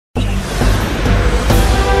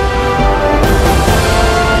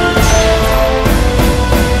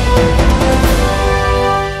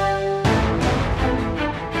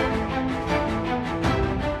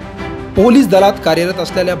Police दलात कार्यरत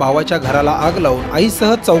असलेल्या भावाच्या घराला आग लावून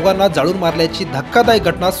आईसह चौघांना जाळून मारल्याची धक्कादायक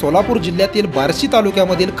घटना सोलापूर जिल्ह्यातील बार्शी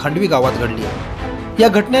तालुक्यामधील खांडवी गावात घडली आहे। या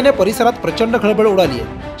घटनेने परिसरात प्रचंड खळबळ उडाली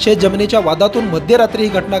आहे। शेत जमिनीच्या वादातून मध्यरात्री ही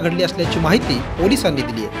घटना घडली असल्याची माहिती पोलिसांनी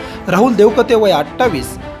दिली आहे। राहुल देवकते वय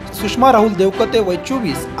 28, सुषमा राहुल देवकते वय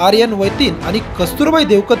 24, आर्यन वय 3 आणि कस्तुरबाई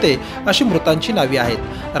देवकते अशी मृतांची नावे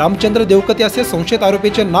आहेत। रामचंद्र देवकते असे संशयित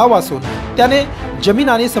आरोपीचे नाव असून त्याने जमीन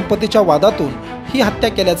आणि संपत्तीच्या वादातून ही हत्या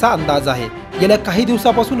केल्याचा अंदाज आहे। गेल्या काही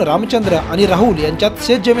दिवसापासून रामचंद्र आणि राहुल यांच्यात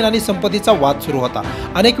शेत जमीन आणि संपत्तीचा वाद सुरू होता।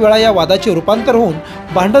 अनेक वेळा या वादाचे रूपांतर होऊन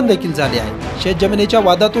भांडण देखील झाले आहे। शेत जमिनीच्या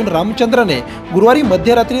वादातून रामचंद्रने गुरुवारी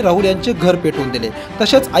मध्यरात्री राहुल यांचे घर पेटवून दिले।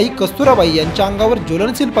 तसेच आई कस्तुराबाई यांच्या अंगावर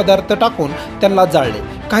ज्वलनशील पदार्थ टाकून त्यांना जाळले।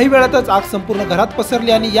 काही वेळातच आग संपूर्ण घरात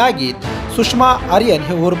पसरली आणि या आगीत सुषमा आर्यन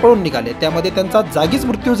हे होरपळून निघाले। त्यामध्ये त्यांचा जागीच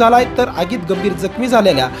मृत्यू झालाय, तर आगीत गंभीर जखमी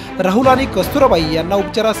झालेल्या राहुल आणि कस्तुराबाई यांना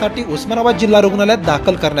उपचारासाठी उस्मानाबाद जिल्हा रुग्णालयात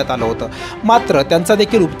दाखल करण्यात आलं होतं, मात्र त्यांचा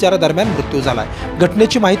देखील उपचारादरम्यान मृत्यू झालाय।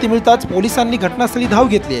 घटनेची माहिती मिळताच पोलिसांनी घटनास्थळी धाव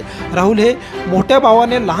घेतली आहे। राहुल हे मोठ्या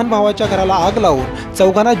भावाने लहान भावाच्या घराला आग लावून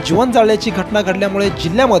चौघांना जीवन जाळल्याची घटना घडल्यामुळे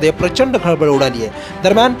जिल्ह्यामध्ये प्रचंड खळबळ उडाली आहे।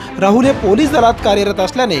 दरम्यान राहुल हे पोलीस दलात कार्यरत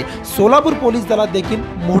असल्याने सोलापूर पोलीस दलात देखील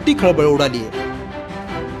मोठी खळबळ उडाली आहे।